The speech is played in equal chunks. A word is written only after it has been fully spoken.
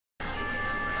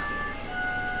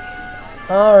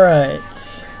Alright.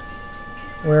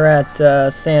 We're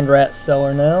at Sand Rat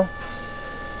Cellar now.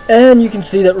 And you can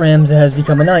see that Ramza has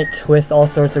become a knight with all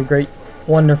sorts of great,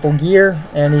 wonderful gear.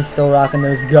 And he's still rocking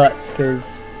those guts, because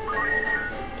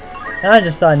I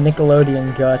just thought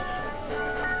Nickelodeon guts.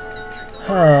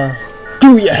 Huh.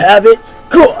 Do you have it?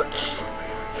 Guts!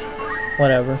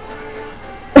 Whatever.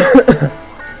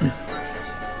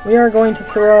 We are going to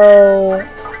throw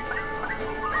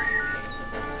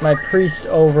my priest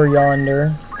over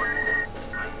yonder.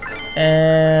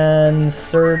 And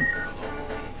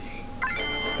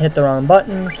hit the wrong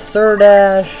button.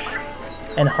 Seraph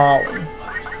and Holland.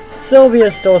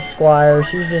 Sylvia's still a squire.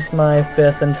 She's just my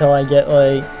 5th until I get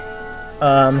like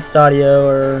Stadio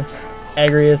or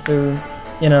Agrius or,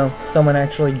 you know, someone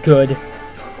actually good.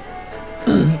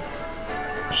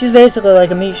 She's basically like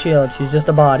a meat shield. She's just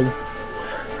a body.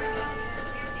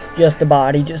 Just a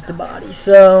body, just a body.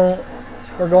 So,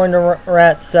 we're going to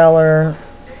Rat Cellar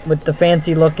with the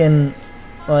fancy looking,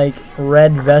 like,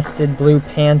 red vested, blue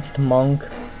pantsed monk.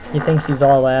 He thinks he's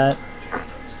all that.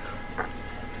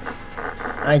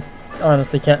 I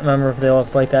honestly can't remember if they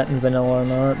look like that in vanilla or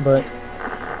not, but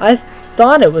I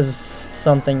thought it was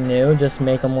something new, just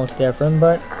make them look different,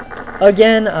 but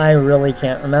again, I really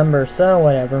can't remember, so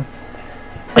whatever.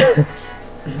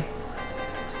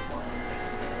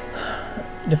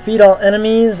 Defeat all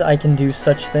enemies, I can do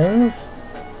such things.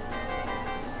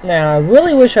 Now, I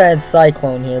really wish I had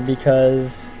Cyclone here,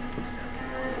 because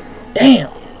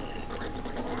damn!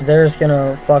 They're just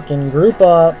gonna fucking group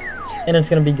up, and it's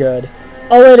gonna be good.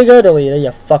 Oh, way to go, Delita,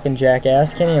 you fucking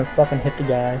jackass. Can't even fucking hit the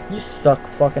guy. You suck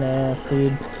fucking ass,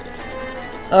 dude.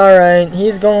 Alright,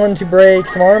 he's going to break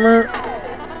some armor.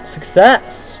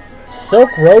 Success! Silk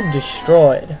robe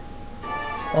destroyed.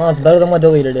 Well, it's better than what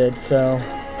Delita did, so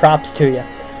props to you.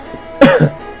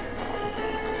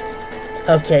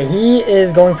 Okay, he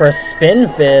is going for a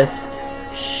spin fist.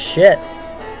 Shit.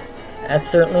 That's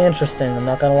certainly interesting, I'm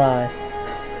not gonna lie.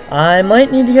 I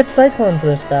might need to get Cyclone for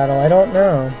this battle, I don't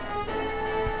know.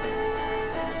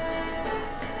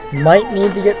 Might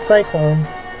need to get Cyclone.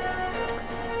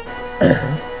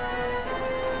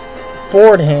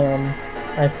 Fordham.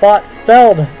 I fought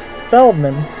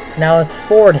Feldman. Now it's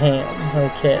Fordham.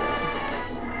 Okay.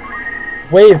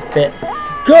 Wave Fist.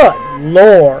 Good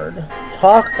lord.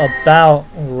 Talk about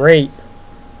rape.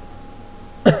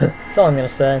 That's all I'm gonna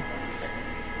say.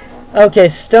 Okay,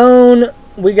 Stone.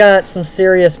 We got some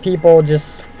serious people just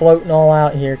floating all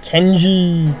out here.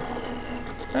 Kenji.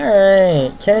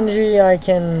 Alright, Kenji, I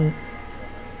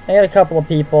got a couple of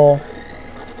people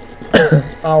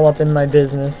all up in my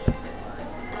business.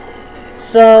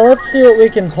 So, let's see what we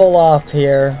can pull off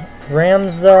here.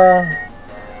 Ramza.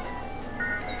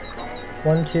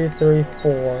 1, 2, 3,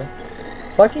 4.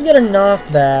 If I can get a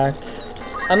knockback,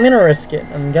 I'm gonna risk it.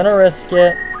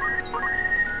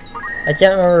 I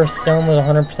can't remember if Stone was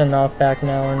 100% knockback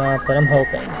now or not, but I'm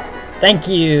hoping. Thank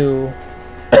you!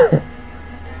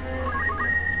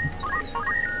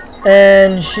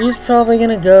 And she's probably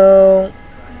gonna go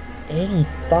 80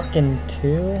 fucking 2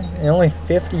 and only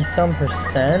 50 some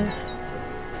percent.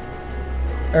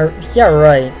 Or yeah,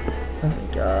 right. Oh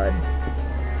my god.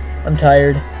 I'm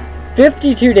tired.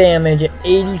 52 damage at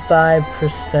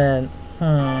 85%.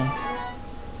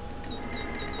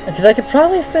 Because I could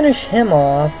probably finish him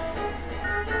off.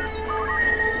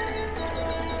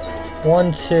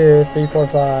 1, 2, 3, 4,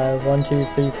 5. 1, 2,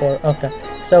 3, 4. Okay.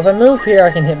 So if I move here,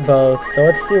 I can hit both. So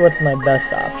let's see what my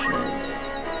best option is.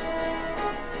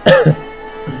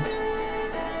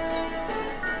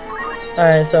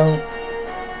 Alright, so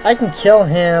I can kill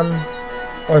him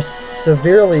or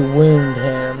severely wound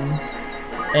him.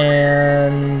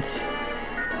 And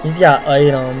he's got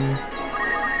item.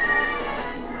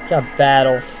 He's got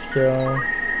battle skill.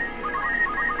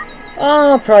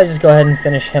 I'll probably just go ahead and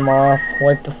finish him off.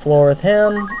 Wipe the floor with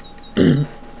him.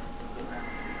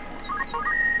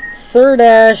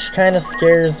 Seraph kind of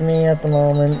scares me at the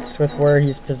moment with where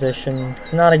he's positioned.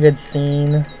 It's not a good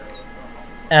scene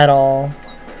at all.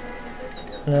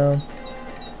 No.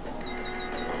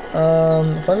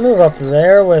 If I move up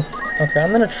there with... Okay,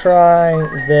 I'm gonna try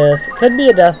this. It could be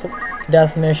a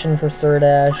death mission for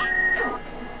Seraph.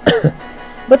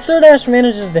 But Seraph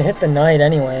manages to hit the knight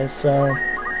anyways, so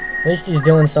at least he's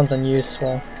doing something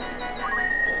useful.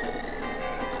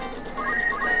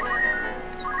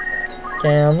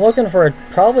 Okay, I'm looking for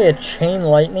probably a chain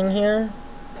lightning here.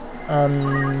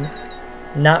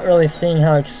 Not really seeing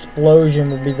how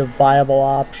explosion would be the viable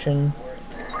option.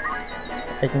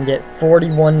 I can get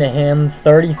 41 to him,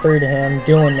 33 to him,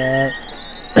 doing that.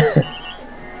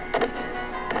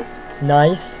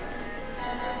 Nice.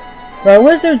 My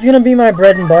wizard's gonna be my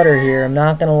bread and butter here, I'm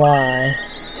not gonna lie.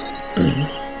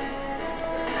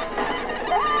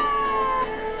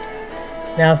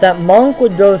 Now, if that monk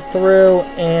would go through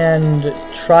and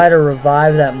try to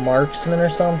revive that marksman or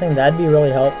something, that'd be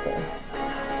really helpful.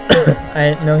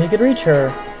 I didn't know he could reach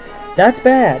her. That's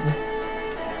bad.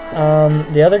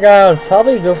 The other guy would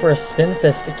probably go for a spin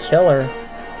fist to kill her.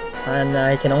 And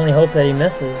I can only hope that he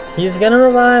misses. He's gonna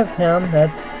revive him.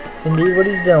 That's indeed what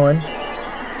he's doing.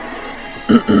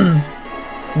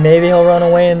 Maybe he'll run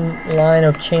away in line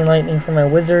of chain lightning for my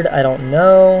wizard. I don't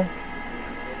know.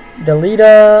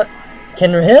 Delita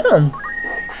can hit him.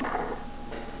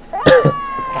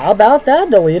 How about that,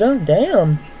 Delita?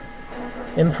 Damn.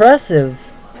 Impressive.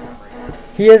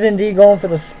 He is indeed going for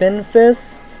the spin fist.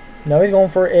 No, he's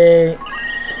going for a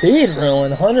speed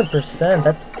ruin. 100%.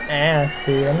 That's ass,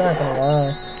 dude. I'm not gonna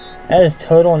lie. That is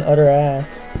total and utter ass.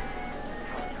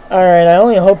 Alright, I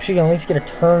only hope she can at least get a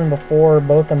turn before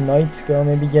both the knights go.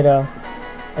 Maybe get a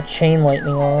chain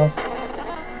lightning off.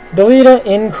 Delita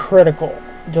in critical.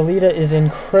 Delita is in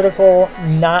critical,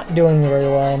 not doing very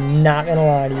well. I'm not gonna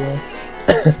lie to you.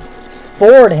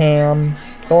 Fordham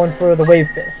going for the wave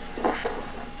fist.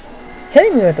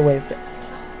 Hitting me with the wave fist.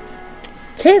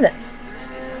 Okay then.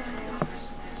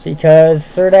 Because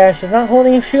Seraph is not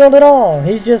holding a shield at all.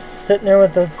 He's just sitting there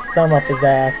with the thumb up his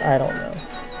ass. I don't know.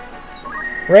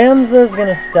 Ramza's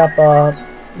gonna step up.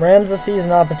 Ramza sees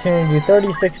an opportunity to do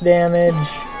 36 damage.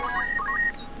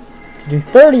 To do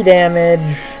 30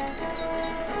 damage.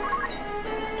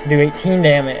 To do 18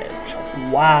 damage.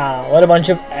 Wow, what a bunch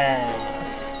of ass.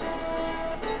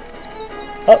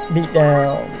 Up, beat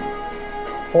down.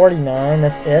 49,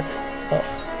 that's it. Oh.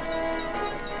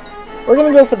 We're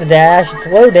gonna go for the dash. It's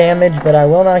low damage, but I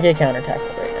will not get counter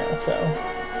tackled right now, so.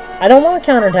 I don't want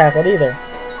counter tackled either.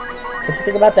 What you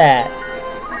think about that?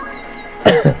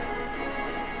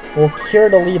 We'll cure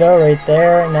Delita right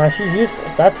there. Now she's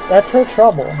useless. That's her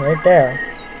trouble right there.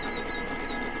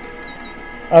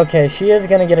 Okay, she is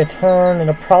gonna get a turn.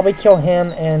 It'll probably kill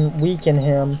him and weaken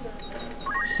him.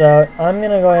 So I'm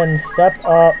gonna go ahead and step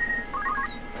up.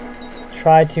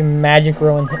 Try to magic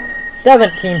ruin him.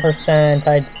 17%.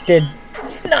 I did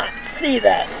not see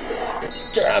that.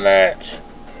 Damn it.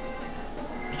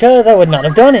 Because I would not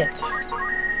have done it.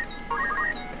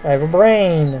 I have a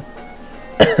brain.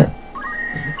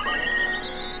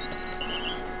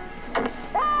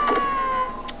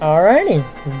 Alrighty.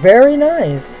 Very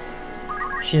nice.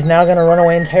 She's now going to run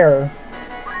away in terror.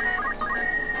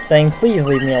 Saying, please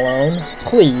leave me alone.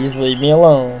 Please leave me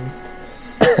alone.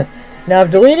 Now,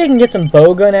 if Delita can get some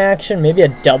bowgun action, maybe a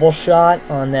double shot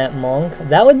on that monk,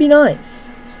 that would be nice.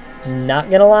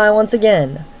 Not gonna lie once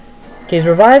again. Okay, he's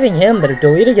reviving him, but if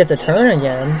Delita gets a turn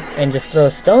again, and just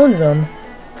throws stones him,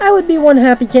 I would be one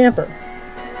happy camper.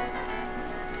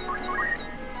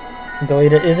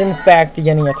 Delita is in fact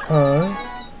getting a turn.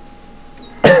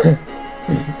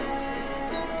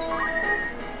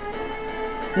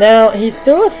 Now, he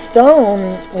threw a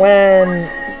stone when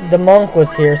the monk was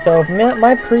here, so if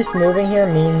my priest moving here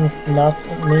means no,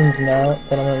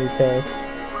 then I'm gonna be pissed.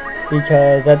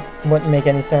 Because that wouldn't make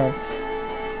any sense.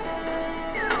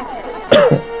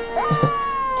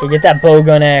 Okay, get that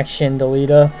bowgun action,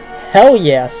 Delita. Hell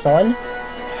yeah, son.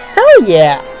 Hell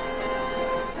yeah!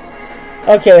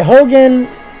 Okay, Hogan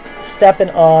stepping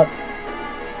up.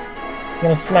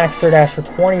 Gonna smack Seraph for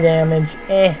 20 damage.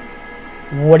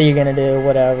 What are you gonna do?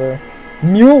 Whatever.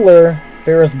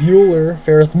 Ferris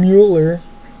Mueller.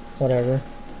 Whatever.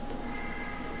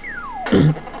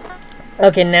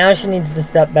 Okay, now she needs to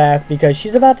step back because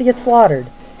she's about to get slaughtered.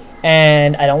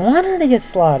 And I don't want her to get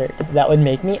slaughtered. That would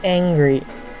make me angry.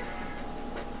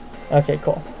 Okay,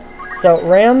 cool. So,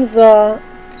 Ramza,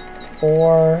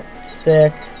 4,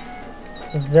 6,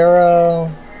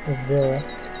 0, 0.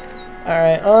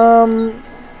 Alright,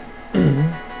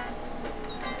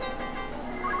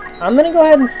 I'm gonna go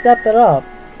ahead and step it up.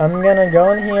 I'm gonna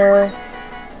go in here.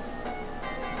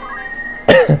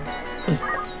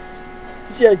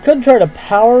 See, I could try to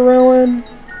power ruin,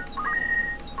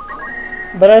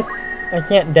 but I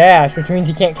can't dash, which means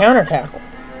he can't counter tackle.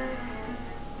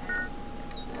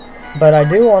 But I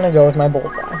do want to go with my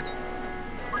bullseye.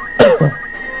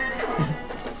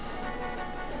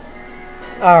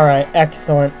 Alright,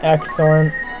 excellent,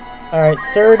 excellent. Alright,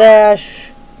 Seraph.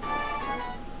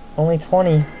 Only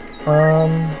 20.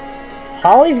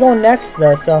 Holly's going next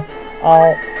though, so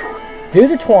I'll do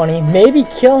the 20, maybe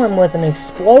kill him with an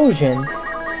explosion,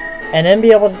 and then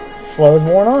be able to slow his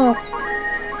warn off.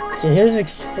 Okay, here's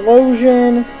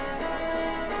explosion.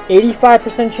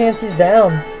 85% chance he's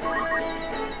down.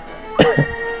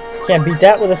 Can't beat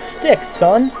that with a stick,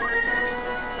 son.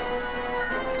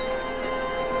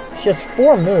 She has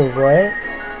 4 move, right?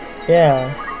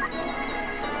 Yeah.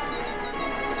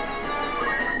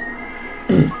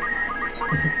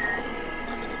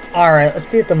 Alright, let's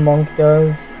see what the monk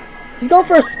does. He's going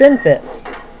for a spin fist.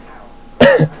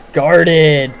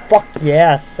 Guarded! Fuck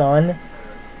yeah, son.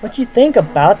 What you think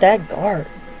about that guard?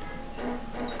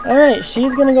 Alright,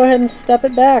 she's gonna go ahead and step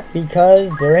it back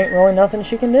because there ain't really nothing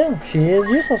she can do. She is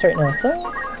useless right now,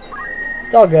 so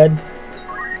it's all good.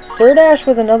 Seraph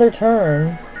with another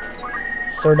turn.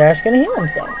 Seraph gonna heal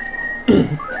himself.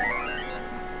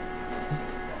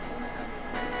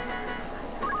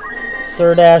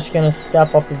 Seraph gonna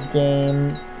step up his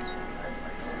game.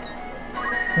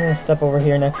 I'm gonna step over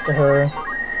here next to her.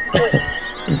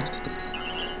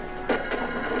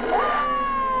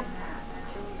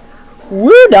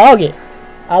 Woo doggy!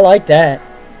 I like that.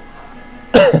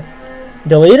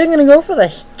 Delita gonna go for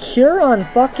the cure on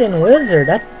fucking wizard.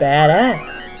 That's badass.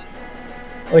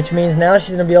 Which means now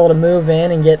she's gonna be able to move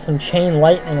in and get some chain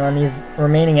lightning on these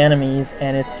remaining enemies,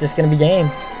 and it's just gonna be game.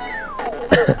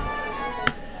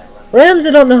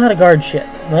 Ramza don't know how to guard shit.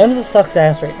 Ramza sucks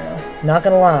ass right now. Not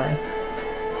gonna lie.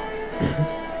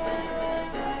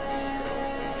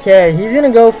 Okay, he's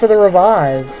gonna go for the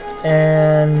revive,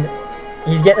 and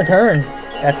he's getting a turn.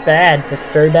 That's bad.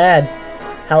 That's very bad.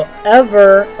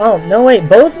 However, oh no wait,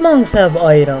 both monks have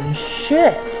items.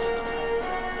 Shit.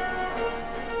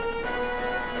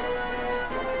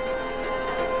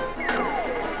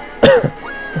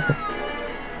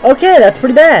 Okay, that's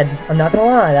pretty bad. I'm not gonna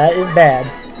lie, that is bad.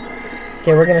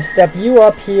 Okay, we're gonna step you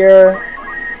up here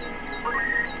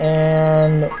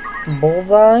and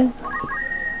bullseye.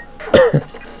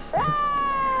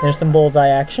 There's some bullseye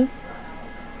action.